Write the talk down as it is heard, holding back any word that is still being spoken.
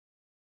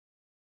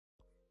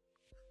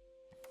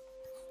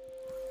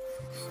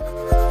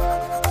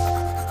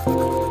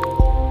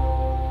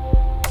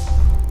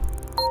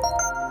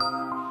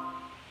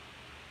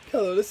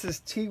this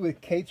is T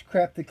with Kate's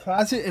Crafted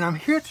Closet, and I'm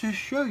here to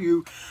show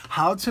you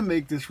how to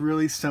make this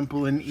really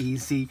simple and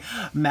easy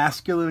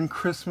masculine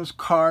Christmas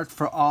card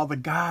for all the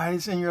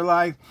guys in your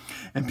life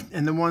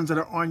and the ones that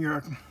are on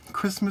your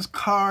Christmas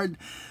card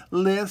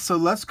list. So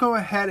let's go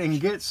ahead and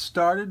get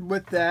started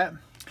with that.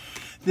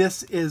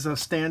 This is a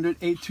standard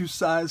A2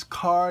 size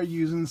card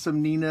using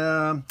some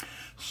Neenah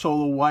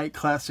Solar White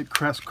Classic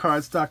Crest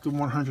cardstock, the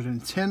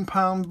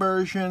 110-pound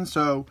version.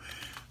 So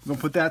I'm going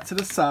to put that to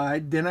the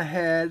side. Then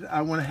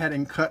I went ahead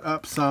and cut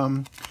up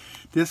some.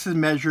 This is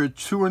measured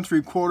 2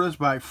 3/4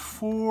 by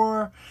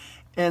 4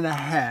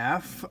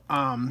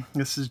 1/2.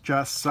 This is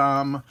just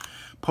some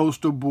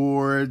postal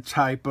board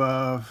type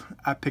of,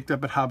 I picked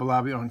up at Hobby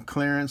Lobby on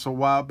clearance a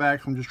while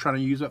back. I'm just trying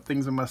to use up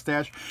things in my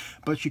stash,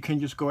 but you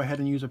can just go ahead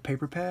and use a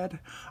paper pad,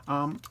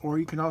 or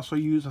you can also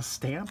use a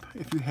stamp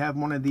if you have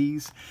one of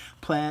these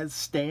plaid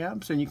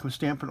stamps, and you can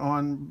stamp it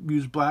on,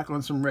 use black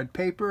on some red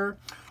paper,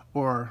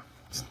 or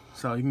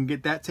so you can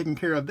get that taken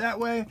care of that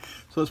way.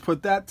 So let's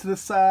put that to the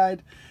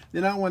side.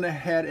 Then I went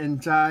ahead and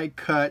die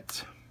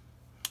cut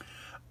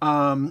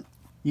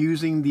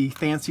using the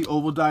fancy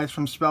oval dies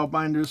from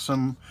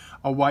Spellbinders,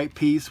 a white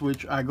piece,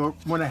 which I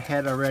went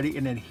ahead already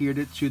and adhered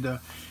it to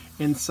the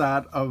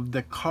inside of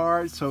the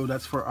card. So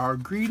that's for our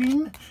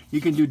greeting.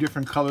 You can do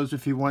different colors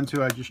if you want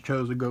to. I just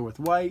chose to go with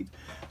white.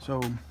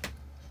 So,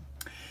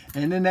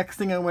 and the next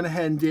thing I went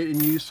ahead and did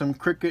and used some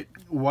Cricut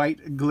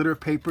white glitter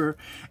paper,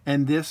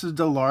 and this is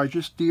the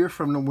largest deer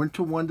from the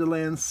Winter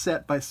Wonderland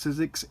set by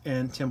Sizzix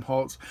and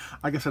Timholtz.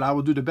 Like I said, I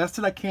will do the best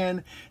that I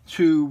can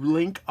to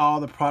link all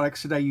the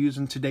products that I use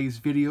in today's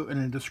video in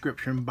the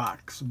description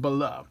box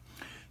below.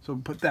 So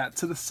put that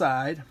to the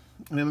side,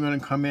 and then we're going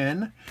to come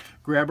in,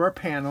 grab our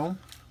panel,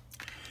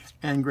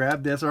 and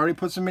grab this. I already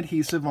put some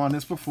adhesive on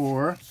this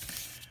before,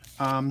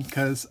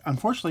 because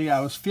unfortunately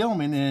I was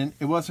filming and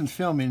it wasn't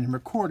filming and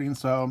recording,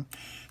 so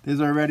there's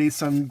already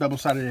some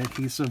double-sided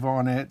adhesive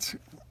on it,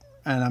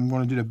 and I'm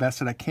going to do the best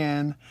that I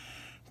can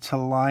to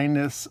line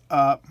this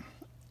up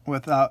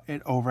without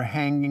it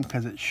overhanging,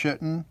 because it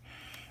shouldn't.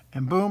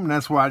 And boom,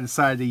 that's why I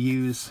decided to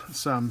use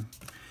some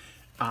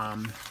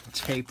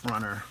tape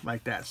runner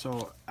like that,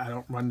 so I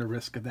don't run the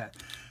risk of that.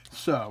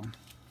 So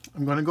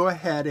I'm going to go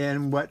ahead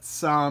and wet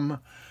some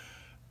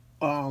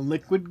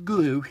liquid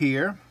glue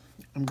here.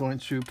 I'm going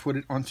to put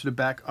it onto the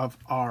back of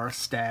our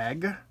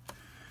stag.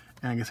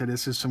 And like I said,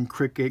 this is some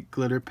Cricut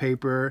glitter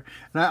paper.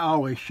 And I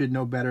always should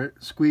know better.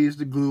 Squeeze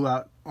the glue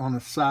out on the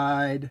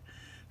side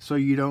so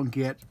you don't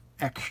get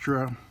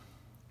extra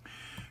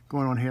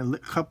going on here. A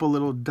couple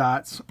little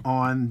dots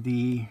on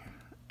the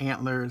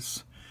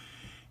antlers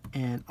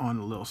and on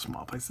the little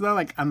small place.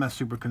 So I'm not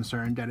super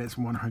concerned that it's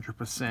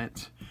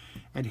 100%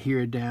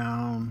 adhered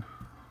down.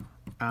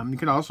 You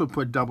can also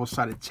put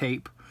double-sided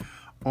tape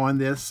on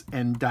this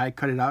and die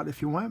cut it out if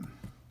you want.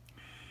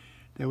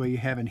 That way you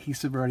have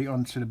adhesive already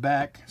onto the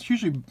back. It's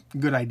usually a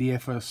good idea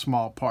for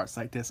small parts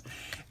like this.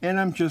 And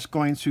I'm just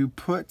going to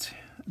put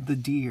the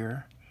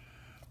deer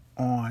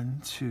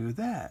onto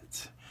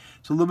that.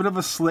 It's a little bit of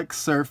a slick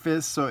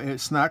surface, so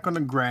it's not going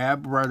to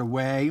grab right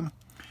away.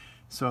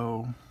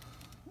 So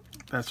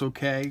that's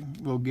okay.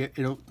 We'll get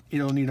it'll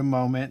need a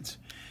moment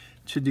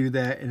to do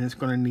that, and it's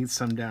going to need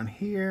some down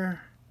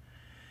here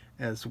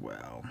as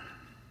well.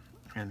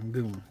 And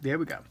boom, there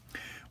we go.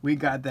 We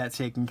got that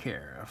taken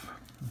care of.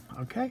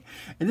 Okay,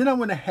 and then I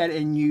went ahead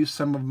and used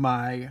some of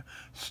my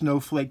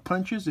snowflake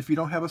punches. If you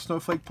don't have a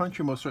snowflake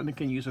puncher, most certainly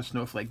can use a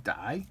snowflake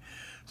die.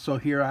 So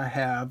here I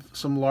have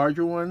some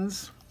larger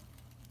ones,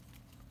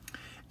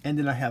 and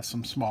then I have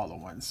some smaller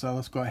ones. So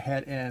let's go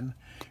ahead and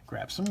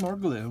grab some more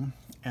glue,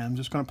 and I'm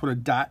just going to put a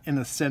dot in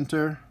the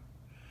center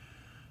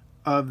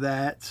of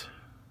that,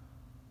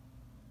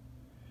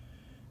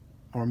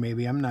 or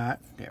maybe I'm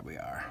not. There we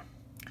are.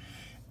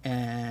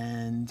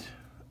 And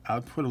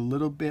I'll put a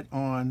little bit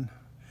on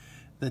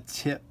the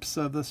tips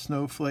of the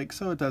snowflake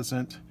so it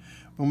doesn't,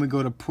 when we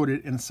go to put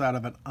it inside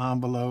of an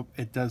envelope,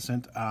 it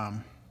doesn't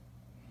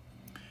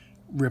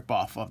rip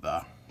off of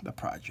the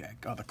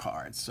project or the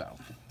card. So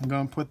I'm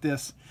going to put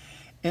this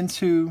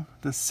into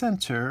the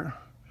center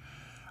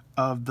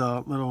of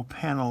the little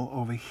panel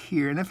over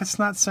here, and if it's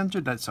not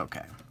centered, that's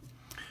okay.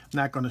 I'm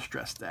not going to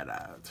stress that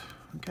out.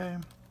 Okay.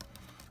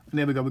 And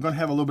there we go. We're going to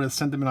have a little bit of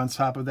sentiment on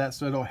top of that,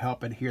 so it'll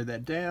help adhere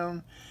that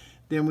down.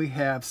 Then we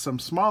have some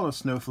smaller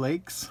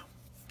snowflakes.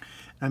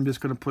 I'm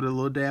just going to put a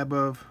little dab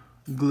of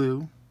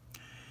glue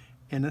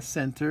in the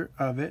center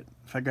of it.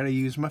 If I got to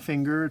use my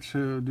finger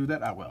to do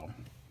that, I will.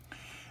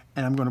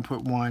 And I'm going to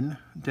put one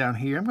down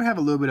here. I'm going to have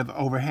a little bit of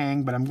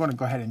overhang, but I'm going to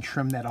go ahead and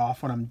trim that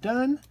off when I'm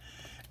done.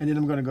 And then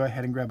I'm going to go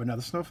ahead and grab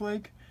another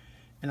snowflake.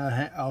 And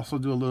I also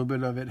do a little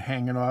bit of it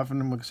hanging off, and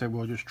then like I said,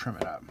 we'll just trim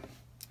it up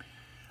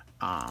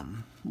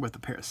with a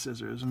pair of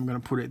scissors. I'm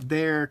going to put it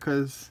there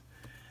because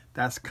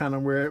that's kind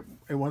of where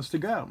it wants to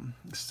go.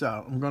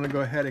 So I'm going to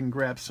go ahead and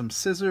grab some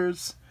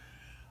scissors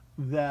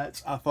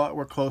that I thought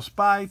were close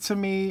by to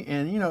me.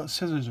 And you know,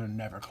 scissors are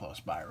never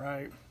close by,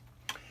 right?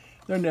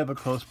 They're never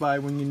close by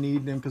when you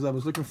need them, because I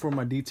was looking for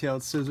my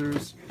detailed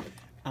scissors,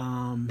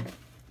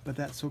 but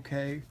that's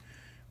okay.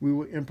 we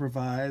will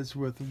improvise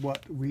with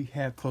what we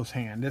have close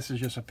hand. This is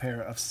just a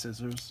pair of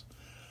scissors.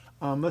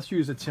 Let's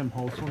use the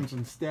timholtz ones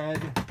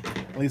instead.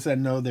 At least I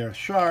know they're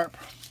sharp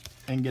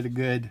and get a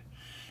good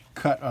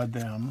cut of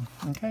them.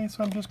 Okay,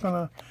 so I'm just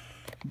gonna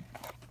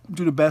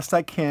do the best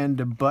I can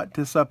to butt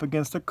this up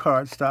against the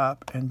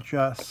cardstock and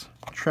just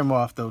trim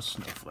off those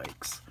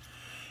snowflakes.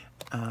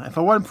 If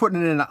I wasn't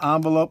putting it in an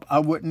envelope, I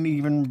wouldn't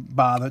even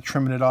bother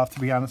trimming it off, to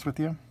be honest with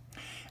you.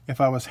 If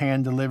I was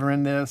hand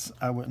delivering this,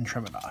 I wouldn't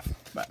trim it off.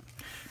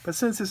 But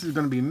since this is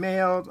going to be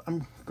mailed,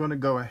 I'm going to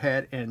go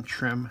ahead and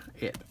trim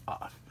it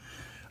off.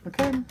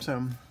 Okay,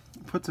 so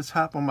put the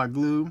top on my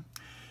glue,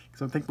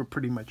 because I think we're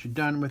pretty much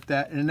done with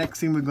that. And the next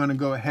thing we're going to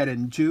go ahead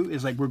and do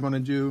is we're going to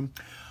do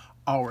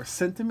our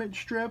sentiment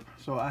strip.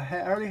 So I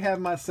already have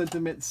my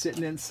sentiment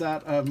sitting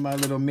inside of my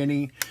little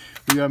mini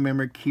Real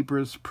Memory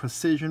Keepers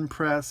precision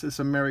press. It's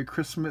a Merry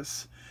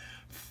Christmas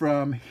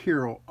from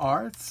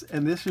heroarts,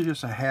 and this is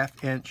just a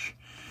 1/2 inch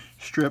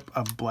strip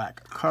of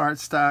black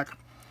cardstock.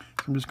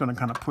 So I'm just going to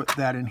kind of put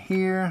that in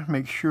here,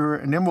 make sure,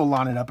 and then we'll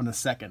line it up in a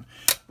second.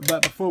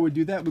 But before we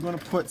do that, we're going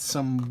to put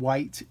some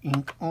white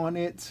ink on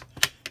it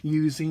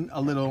using a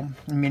little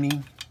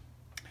mini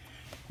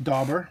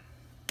dauber.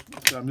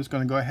 So I'm just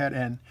going to go ahead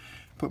and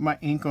put my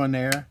ink on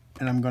there,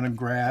 and I'm going to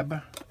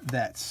grab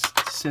that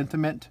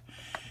sentiment.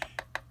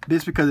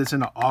 This, because it's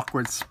in an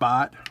awkward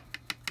spot,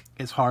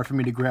 it's hard for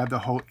me to grab the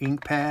whole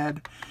ink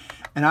pad.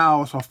 And I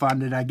also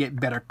find that I get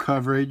better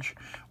coverage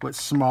with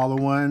smaller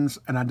ones,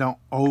 and I don't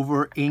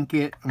over ink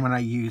it when I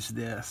use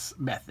this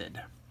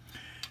method.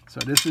 So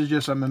this is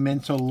just a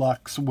Memento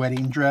Lux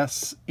wedding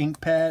dress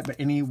ink pad, but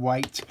any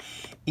white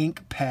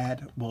ink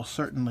pad will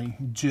certainly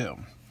do.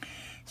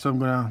 So I'm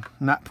gonna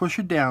not push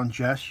it down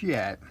just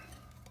yet,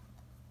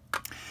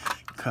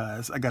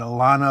 because I gotta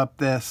line up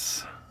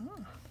this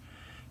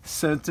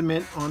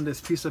sentiment on this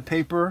piece of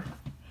paper,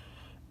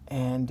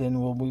 and then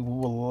we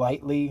will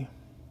lightly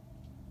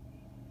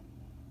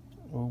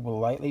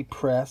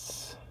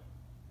press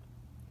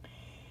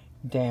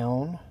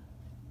down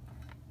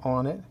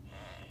on it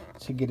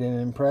to get an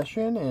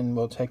impression, and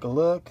we'll take a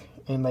look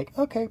and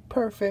okay,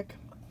 perfect.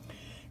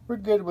 We're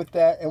good with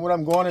that. And what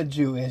I'm going to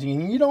do is,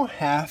 you don't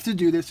have to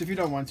do this if you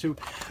don't want to.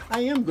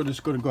 I am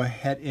just going to go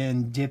ahead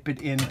and dip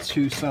it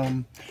into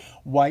some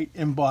white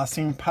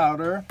embossing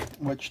powder,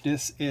 which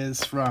this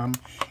is from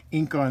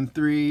Ink on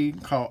 3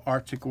 called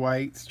Arctic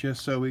Whites,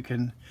 just so we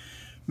can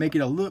make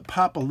it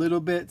pop a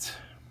little bit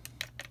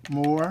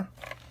more.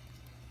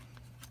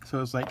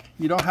 So it's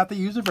you don't have to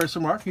use a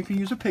Versamark. You can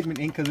use a pigment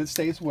ink because it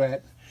stays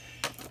wet.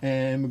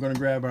 And we're going to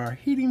grab our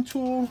heating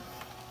tool,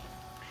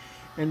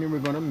 and then we're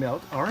going to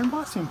melt our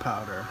embossing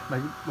powder,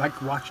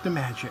 like watch the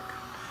magic.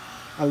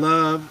 I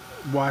love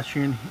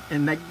watching,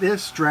 and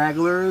there's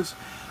stragglers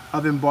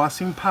of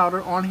embossing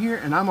powder on here,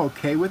 and I'm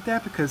okay with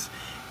that, because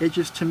it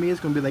just, to me, it's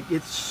going to be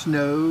it's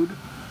snowed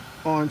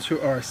onto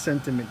our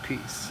sentiment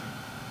piece.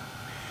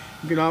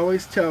 You can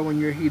always tell when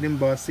your heat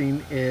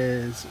embossing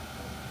is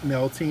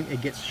melting,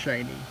 it gets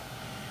shiny.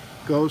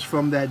 Goes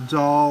from that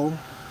dull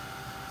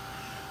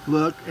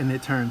look and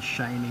it turns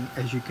shiny,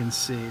 as you can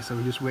see. So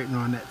we're just waiting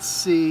on that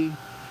C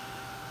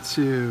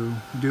to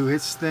do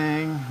its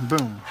thing.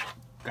 Boom,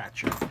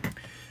 gotcha.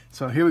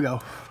 So here we go.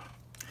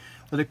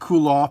 Let it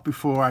cool off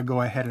before I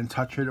go ahead and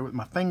touch it with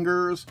my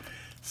fingers.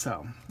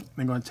 So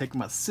I'm going to take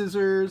my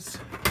scissors,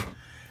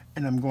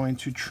 and I'm going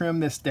to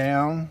trim this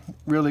down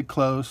really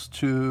close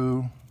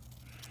to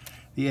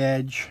the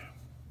edge,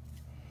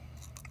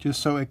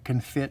 just so it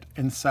can fit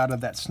inside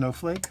of that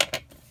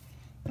snowflake.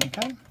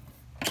 Okay.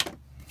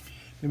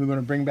 Then we're going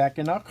to bring back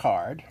in our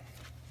card,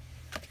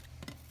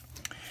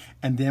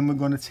 and then we're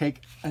going to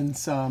take in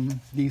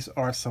these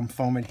are some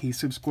foam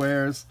adhesive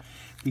squares.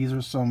 These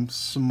are some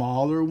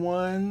smaller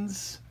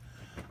ones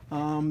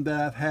that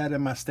I've had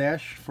in my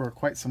stash for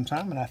quite some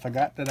time, and I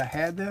forgot that I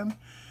had them.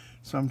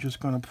 So I'm just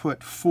going to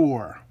put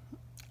 4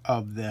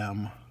 of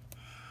them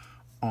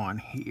on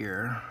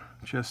here,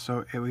 just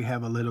so we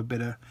have a little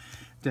bit of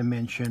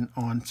dimension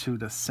onto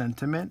the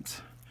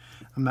sentiment.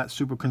 I'm not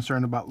super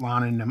concerned about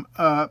lining them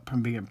up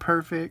and being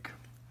perfect,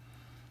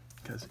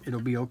 because it'll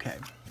be okay.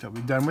 So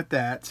we're done with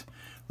that.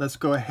 Let's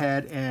go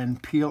ahead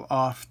and peel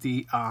off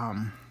the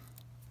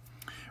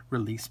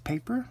release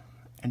paper,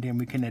 and then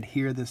we can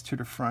adhere this to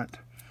the front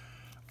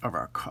of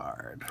our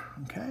card.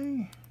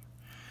 Okay,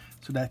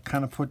 so that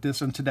kind of put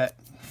this into that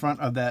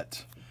front of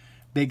that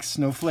big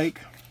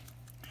snowflake,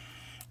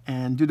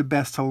 and do the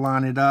best to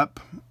line it up,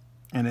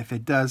 and if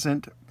it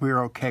doesn't,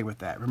 we're okay with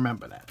that.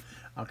 Remember that.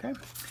 Okay,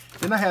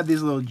 then I have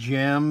these little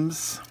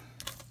gems.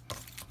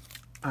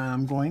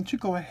 I'm going to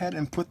go ahead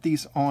and put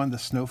these on the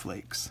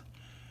snowflakes,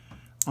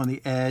 on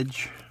the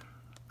edge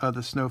of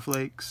the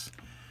snowflakes.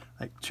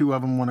 2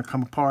 of them want to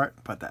come apart,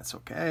 but that's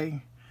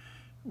okay.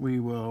 We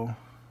will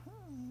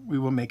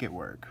make it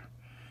work.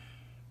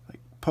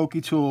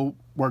 Pokey tool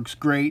works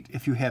great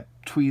if you have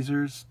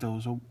tweezers.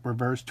 Those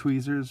reverse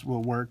tweezers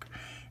will work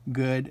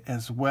good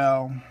as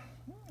well.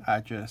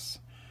 I just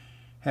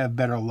have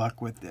better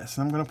luck with this.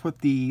 And I'm going to put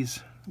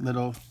these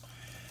little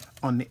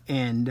on the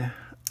end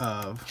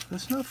of the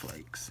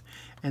snowflakes.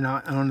 And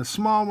on the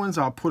small ones,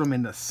 I'll put them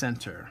in the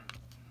center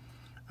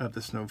of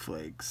the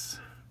snowflakes.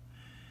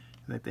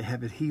 Like they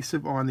have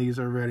adhesive on these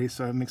already,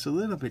 so it makes it a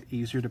little bit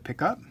easier to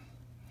pick up.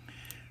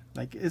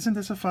 Like, isn't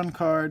this a fun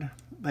card?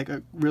 Like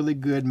a really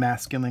good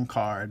masculine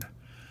card.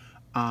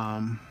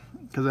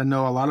 Because I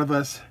know a lot of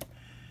us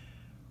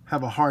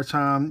have a hard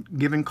time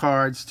giving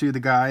cards to the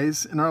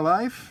guys in our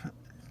life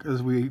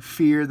because we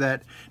fear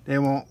that they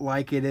won't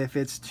like it if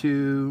it's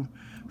too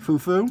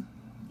foo-foo.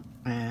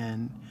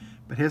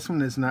 But this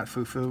one is not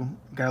foo-foo.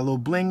 Got a little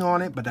bling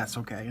on it, but that's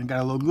okay. And got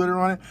a little glitter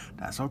on it,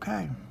 that's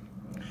okay.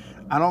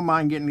 I don't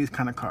mind getting these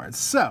kind of cards.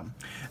 So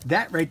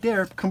that right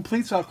there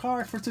completes our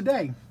card for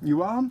today.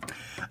 You all,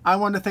 I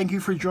want to thank you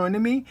for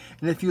joining me.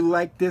 And if you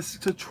like this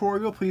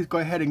tutorial, please go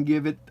ahead and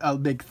give it a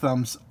big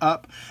thumbs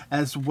up,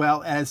 as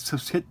well as to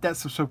hit that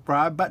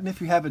subscribe button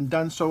if you haven't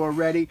done so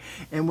already.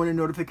 And when a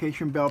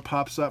notification bell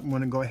pops up, I'm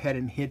going to go ahead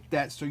and hit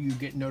that so you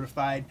get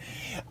notified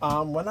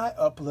when I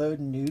upload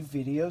new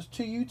videos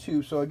to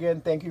YouTube. So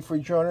again, thank you for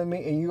joining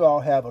me, and you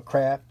all have a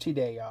crafty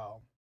day, y'all.